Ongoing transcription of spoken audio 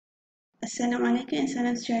Assalamualaikum and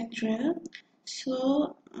salam sejahtera. So,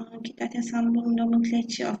 kita akan sambung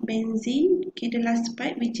nomenclature of benzene. Okay, the last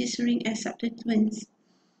part which is ring as substituents.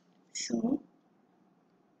 So,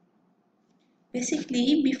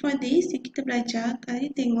 basically before this, kita belajar, kalau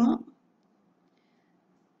you tengok,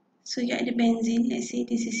 so you ada benzene, let's say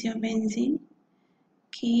this is your benzene.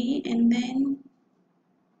 Okay, and then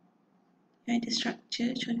you ada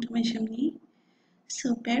structure, contoh macam ni.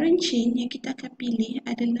 So, parent chain yang kita akan pilih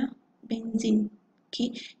adalah benzene.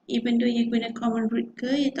 Okay, even though you guna common root ke,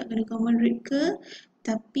 you tak guna common root ke,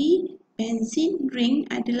 tapi benzene ring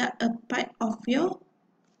adalah a part of your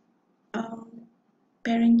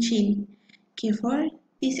parent chain. Okay, for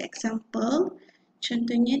this example,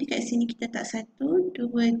 contohnya dekat sini kita tak 1, 2,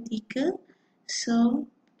 3. So,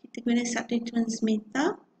 kita guna substituents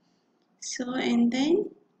meta. So, and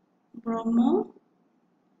then bromo,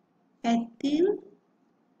 ethyl,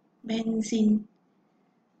 benzene.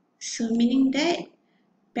 So, meaning that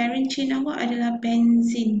parent chain awak adalah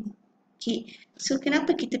benzene. Okay, so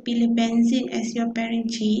kenapa kita pilih benzene as your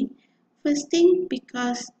parent chain? First thing,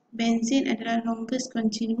 because benzene adalah longest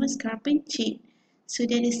continuous carbon chain. So,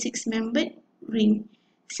 dia ada 6-membered ring.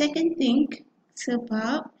 Second thing,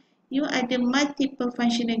 sebab you ada multiple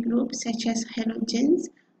functional groups such as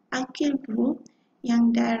halogens, alkyl group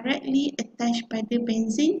yang directly attached pada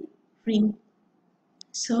benzene ring.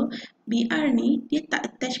 So, Br ni dia tak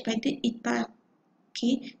attach pada ethyl.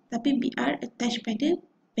 Okay, tapi Br attach pada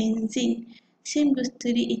benzene. Same goes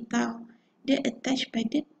to the ethyl. Dia attach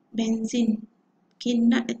pada benzene. Okay,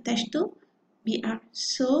 not attached to Br.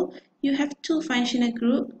 So, you have two functional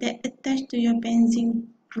group that attach to your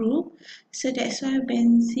benzene group. So, that's why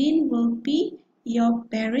benzene will be your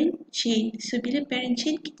parent chain. So, bila parent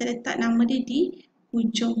chain, kita letak nama dia di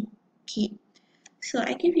hujung. Okay. So,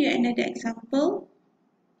 I give you another example.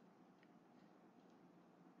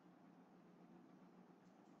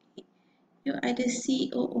 You ada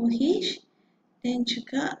COOH dan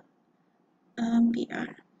juga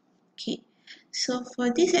Br. Okay. So for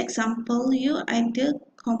this example, you ada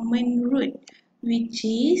common root which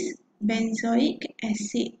is benzoic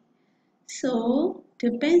acid. So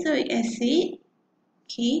the benzoic acid,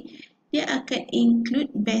 okay, dia akan include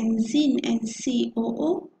benzene and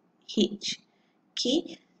COOH.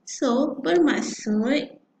 Okay. So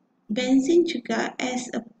bermaksud benzene juga as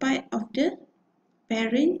a part of the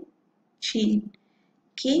parent chain.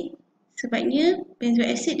 Okay, sebabnya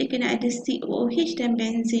benzoic acid dia kena ada COOH dan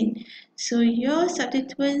benzene. So your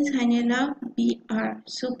substituents hanyalah Br.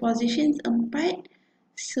 So positions 4.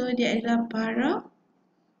 So dia adalah para,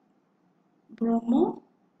 bromo,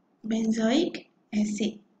 benzoic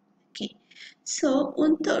acid. Okay, so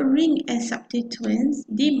untuk ring as substituents,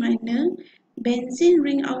 di mana benzene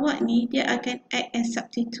ring awak ni dia akan act as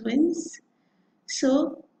substituents.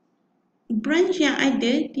 So branch yang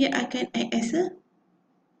ada, dia akan act as a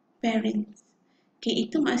parent. Okay,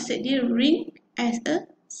 itu maksud dia ring as a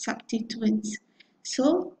substituents.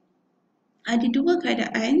 So, ada dua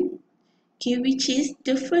keadaan. Okay, which is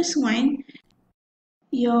the first one,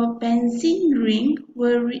 your benzene ring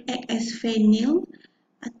will react as phenyl,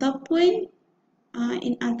 ataupun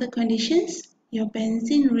in other conditions, your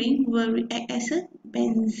benzene ring will react as a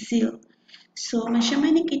benzyl. So, macam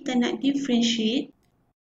mana kita nak differentiate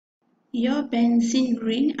your benzene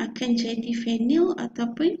ring akan jadi phenyl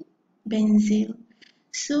ataupun benzyl.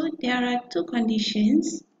 So, there are two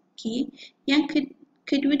conditions. Okay. Yang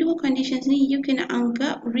kedua-dua conditions ni, you kena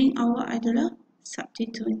anggap ring awak adalah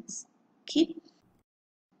substituents. Okay.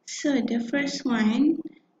 So, the first one,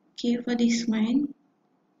 okay, for this one,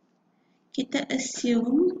 kita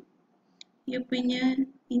assume you punya,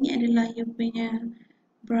 ini adalah you punya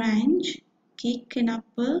branch. Okay,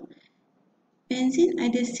 kenapa? Benzene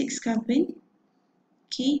ada 6 carbon.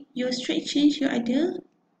 Okay, your straight change you ada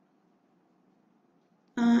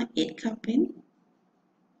 8 carbon.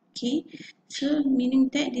 Okay, so meaning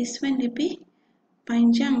that this one lebih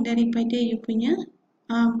panjang daripada you punya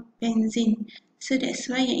benzene. So that's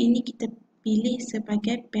why yang ini kita pilih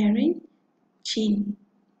sebagai parent chain.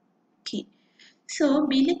 Okay, so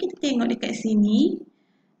bila kita tengok dekat sini,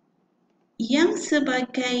 yang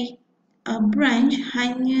sebagai branch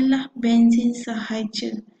hanyalah benzene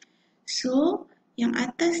sahaja. So, yang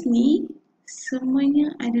atas ni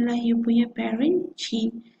semuanya adalah you punya parent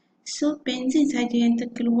chain. So, benzene saja yang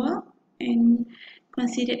terkeluar and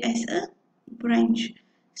considered as a branch.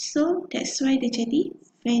 So, that's why dia jadi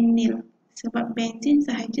phenyl. Sebab benzene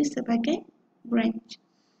sahaja sebagai branch.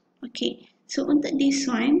 Okay, so untuk this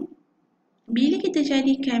one, bila kita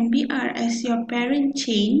jadikan Br as your parent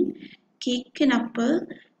chain, okay, kenapa?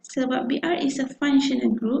 Sebab BR is a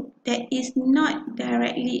functional group that is not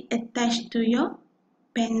directly attached to your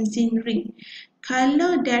benzene ring.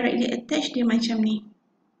 Kalau directly attached, dia macam ni.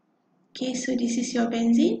 Okay, so this is your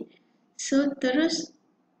benzene. So terus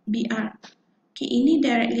BR. Okay, ini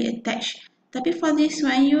directly attached. Tapi for this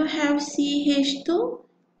one, you have CH2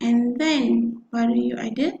 and then baru you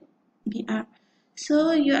ada BR.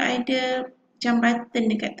 So you ada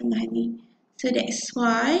jambatan dekat tengah ni. So that's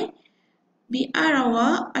why BR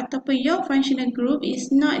awak ataupun your functional group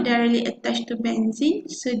is not directly attached to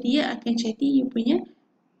benzene. So dia akan jadi you punya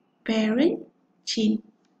parent chain.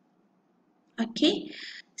 Okay,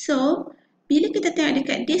 so bila kita tengok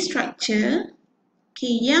dekat this structure,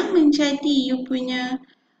 okay, yang menjadi you punya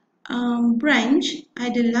branch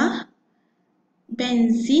adalah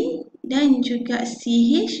benzene dan juga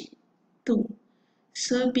CH2.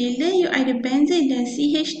 So bila you ada benzene dan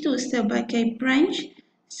CH2 sebagai branch,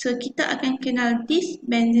 so kita akan kenal this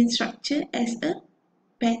benzene structure as a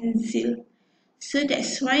benzyl. So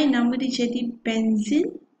that's why nama dia jadi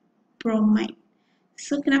benzyl bromide.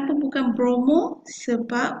 So kenapa bukan bromo?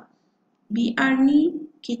 Sebab BR ni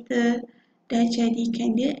kita dah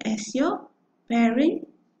jadikan dia as your parent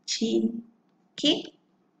chain. Okay.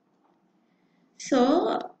 So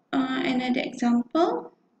another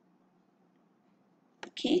example.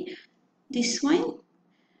 Okay, this one.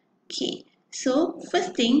 Okay, so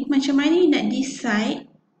first thing, macam mana you nak decide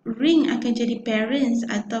ring akan jadi parents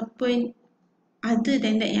ataupun other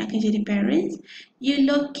than that yang akan jadi parents? You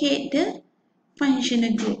locate the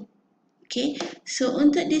functional group. Okay, so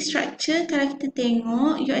untuk this structure, kalau kita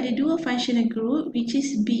tengok, you ada dua functional group which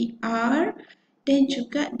is BR dan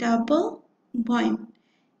juga double bond.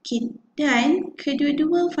 Okay, dan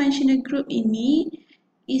kedua-dua functional group ini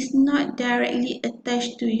is not directly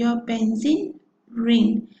attached to your benzene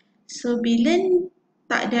ring. So bila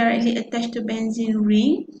tak directly attached to benzene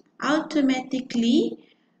ring, automatically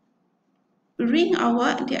ring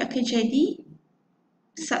awak dia akan jadi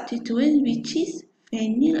substituent which is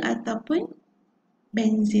phenyl ataupun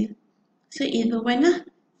benzyl. So either one lah,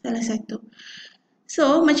 salah satu.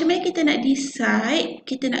 So macam mana kita nak decide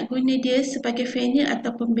kita nak guna dia sebagai phenyl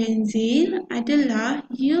ataupun benzyl adalah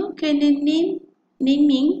you kena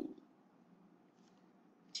naming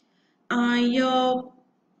your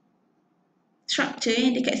structure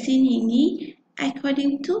yang dekat sini ni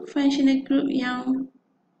according to functional group yang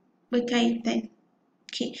berkaitan.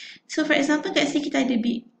 Okay, so for example kat sini kita ada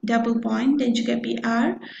double bond dan juga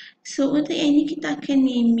BR. So untuk yang ini kita akan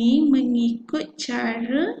naming mengikut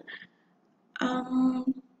cara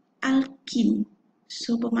alkene.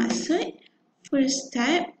 So bermaksud first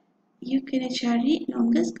step you kena cari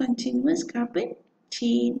longest continuous carbon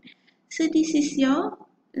chain. So this is your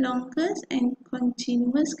longest and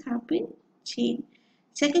continuous carbon chain.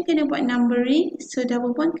 Second kena buat numbering. So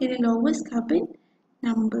double bond kena lowest carbon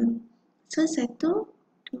number. So 1, 2,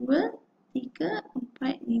 3, 4,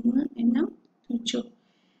 5, 6, 7.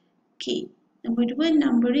 Okay. Nombor 2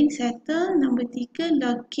 numbering settle. Nombor 3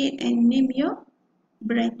 locate and name your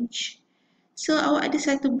branch. So awak ada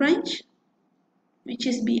satu branch which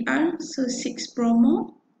is BR. So 6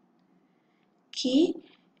 bromo. Okay.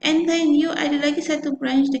 And then you ada lagi satu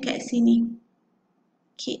branch dekat sini.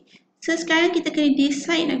 Okay. So sekarang kita kena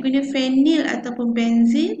decide nak guna phenyl ataupun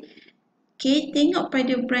benzyl. Okay. Tengok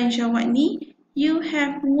pada branch awak ni. You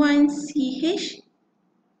have 1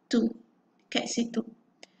 CH2 kat situ.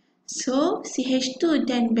 So CH2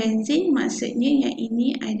 dan benzene maksudnya yang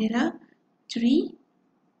ini adalah 3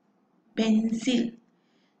 benzyl.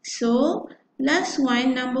 So last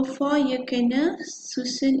one, number 4, you kena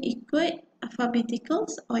susun ikut alphabetical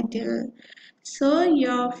order. So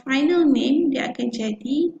your final name dia akan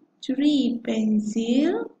jadi 3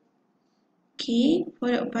 benzyl, okay,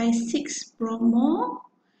 followed by 6 bromo,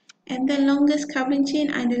 and the longest carbon chain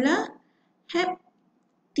adalah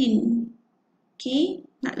heptene. Okay,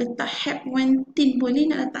 nak letak hep1-tene boleh,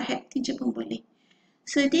 nak letak heptene je pun boleh.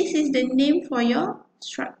 So this is the name for your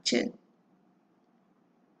structure.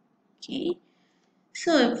 Okay,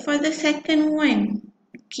 so for the second one,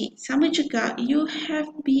 okay, sama juga, you have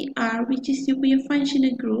BR which is you punya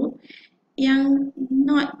functional group yang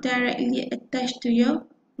not directly attached to your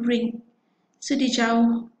ring. So dia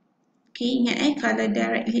jauh. Okay, ingat kalau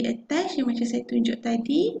directly attached yang macam saya tunjuk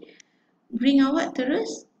tadi, ring awak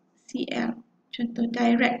terus Cl. Contoh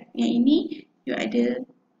direct. Yang ini you ada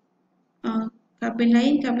carbon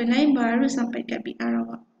lain baru sampai ke BR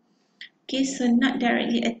awak. Okay, so not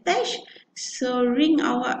directly attached. So ring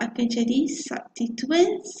awak akan jadi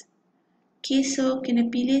substituents. Okay, so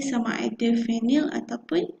kena pilih sama ada phenyl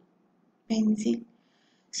ataupun benzyl.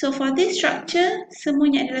 So for this structure,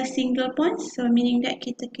 semuanya adalah single bond. So meaning that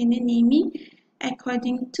kita kena naming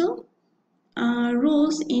according to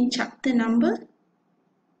rules in chapter number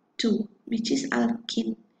 2, which is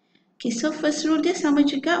alkene. Okay, so first rule dia sama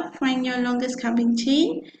juga, find your longest carbon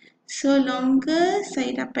chain. So longest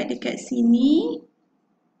saya dapat dekat sini.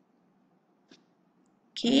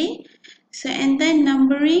 Okay, so and then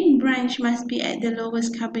numbering branch must be at the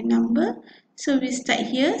lowest carbon number. So we start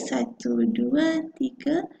here, 1, 2, 3, 4,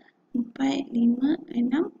 5,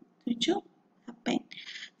 6, 7, 8.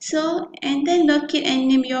 So and then locate and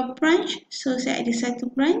name your branch. So saya ada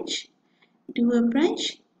 1 branch, 2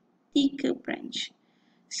 branch, 3 branch.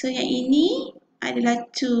 So yang ini adalah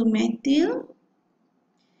 2 methyl.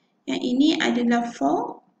 Yang ini adalah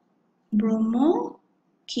 4 bromo.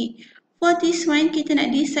 Okay. For this one, kita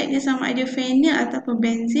nak decide dia sama ada phenyl ataupun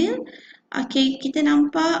benzyl. Okay, kita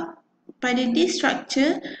nampak pada this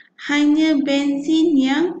structure, hanya benzene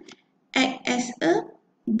yang act as a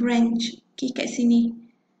branch. Okay, kat sini.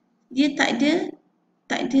 Dia tak ada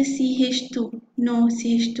CH2. No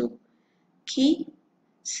CH2. Okay.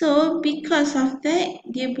 So, because of that,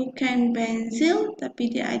 dia bukan benzyl,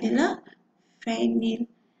 tapi dia adalah phenyl.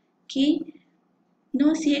 Okay.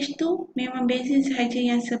 No CH2 memang benzene sahaja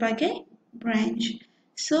yang sebagai branch.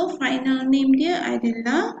 So final name dia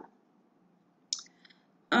adalah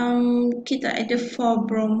kita ada 4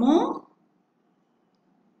 bromo,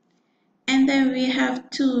 and then we have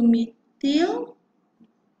 2 methyl,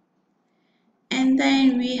 and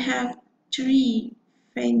then we have 3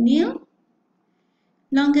 phenyl.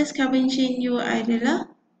 Longest carbon chain you adalah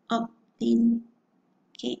octane.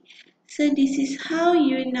 Okay, so this is how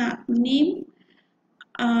you nak name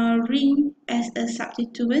ring as a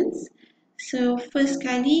substituents. So first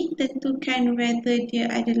kali tentukan whether dia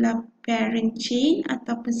adalah parent chain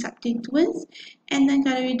ataupun substituents, and then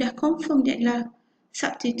kalau you dah confirm dia adalah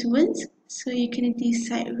substituents, so you kena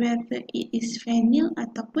decide whether it is phenyl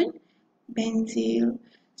ataupun benzyl.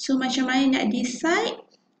 So macam mana nak decide?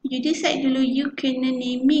 You decide dulu, you kena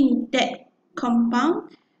naming that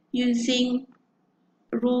compound using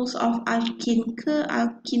rules of alkene ke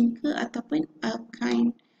ataupun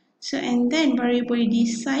alkyne. So and then baru boleh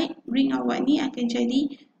decide ring awak ni akan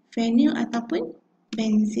jadi phenyl ataupun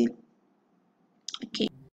benzyl. Okay.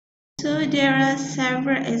 So there are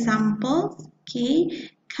several examples. Okay.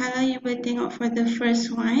 Kalau you boleh tengok for the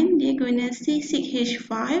first one, dia guna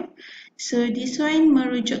C6H5. So this one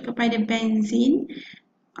merujuk kepada benzene.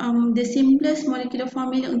 The simplest molecular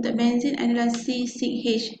formula untuk benzene adalah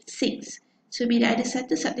C6H6. So bila ada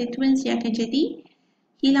satu substituents yang akan jadi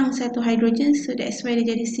hilang satu hydrogen, so that's why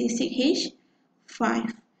dia jadi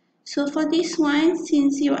C6H5. So for this one,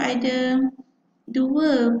 since you ada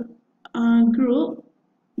dua group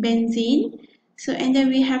benzene, so and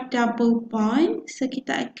then we have double bond, so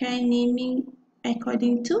kita akan naming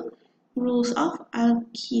according to rules of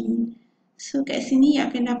alkene. So kat sini you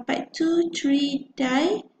akan dapat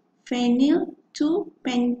 2,3-diphenyl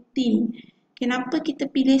 2-pentene. Kenapa kita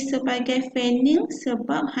pilih sebagai phenyl?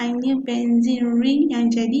 Sebab hanya benzene ring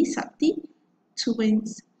yang jadi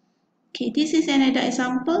substituents. Okay, this is another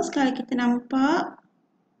example. Kalau kita nampak,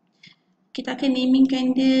 kita akan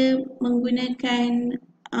namingkan dia menggunakan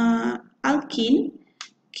alkene.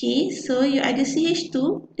 Okay, so you ada CH2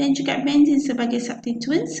 dan juga benzene sebagai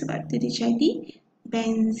substituents, sebab tu dia jadi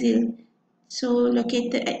benzyl. So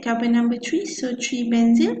located at carbon number 3, so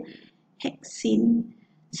 3-benzyl hexene.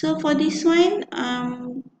 So for this one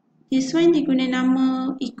dia guna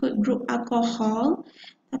nama ikut grup alkohol,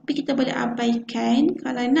 tapi kita boleh abaikan.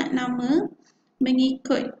 Kalau nak nama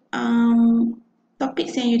mengikut topik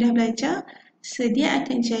yang you dah belajar, so dia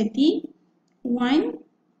akan jadi 1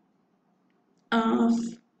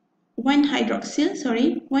 hydroxyl, 1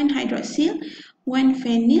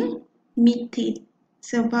 phenyl methyl.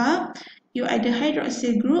 Sebab you ada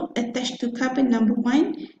hydroxyl group attached to carbon number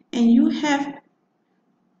 1 and you have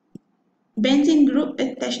benzene group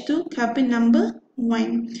attached to carbon number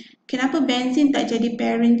 1. Kenapa benzene tak jadi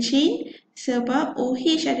parent chain? Sebab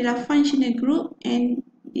OH adalah functional group and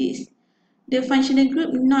the functional group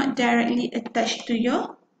not directly attached to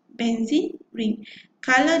your benzene ring.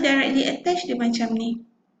 Kalau directly attached, dia macam ni.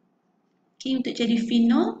 Okay, untuk jadi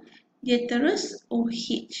phenol, dia terus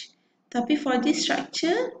OH. Tapi for this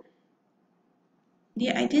structure,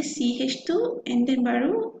 dia ada CH2 and then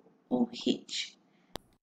baru OH.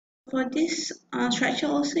 For this structure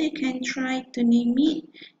also, you can try to name it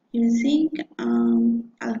using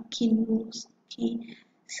alkene rules. Okay,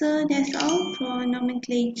 so that's all for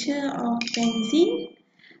nomenclature of benzene.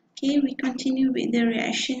 Okay, we continue with the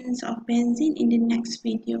reactions of benzene in the next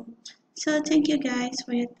video. So thank you guys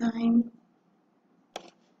for your time.